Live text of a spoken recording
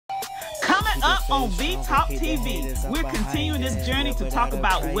Coming up on V-Talk TV, we're continuing this journey to talk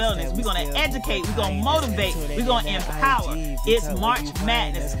about wellness. We're going to educate, we're going to motivate, we're going to empower. It's March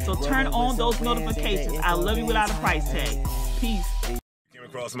Madness, so turn on those notifications. I love you without a price tag. Peace. Came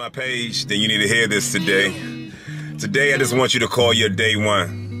across my page, then you need to hear this today. Today, I just want you to call your day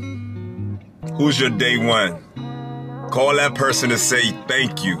one. Who's your day one? Call that person to say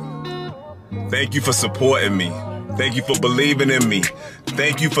thank you. Thank you for supporting me. Thank you for believing in me.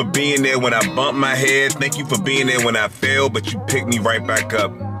 Thank you for being there when I bumped my head. Thank you for being there when I failed, but you picked me right back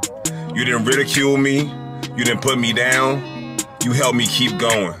up. You didn't ridicule me. You didn't put me down. You helped me keep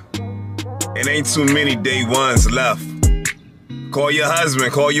going. It ain't too many day ones left. Call your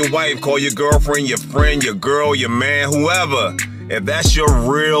husband, call your wife, call your girlfriend, your friend, your girl, your man, whoever. If that's your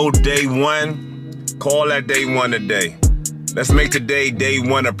real day one, call that day one today. Let's make today day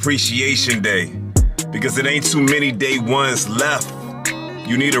one appreciation day. Because it ain't too many day ones left.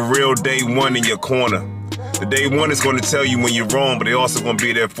 You need a real day one in your corner. The day one is going to tell you when you're wrong, but they're also going to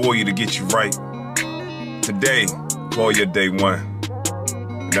be there for you to get you right. Today, call your day one.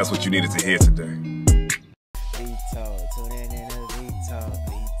 And that's what you needed to hear today. V-Talk, tune in a V-Talk.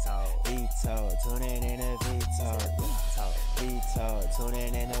 V-Talk, V-Talk, tune in a V-Talk. V-Talk, tune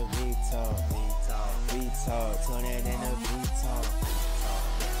in a V-Talk. V-Talk, tune in a V-Talk.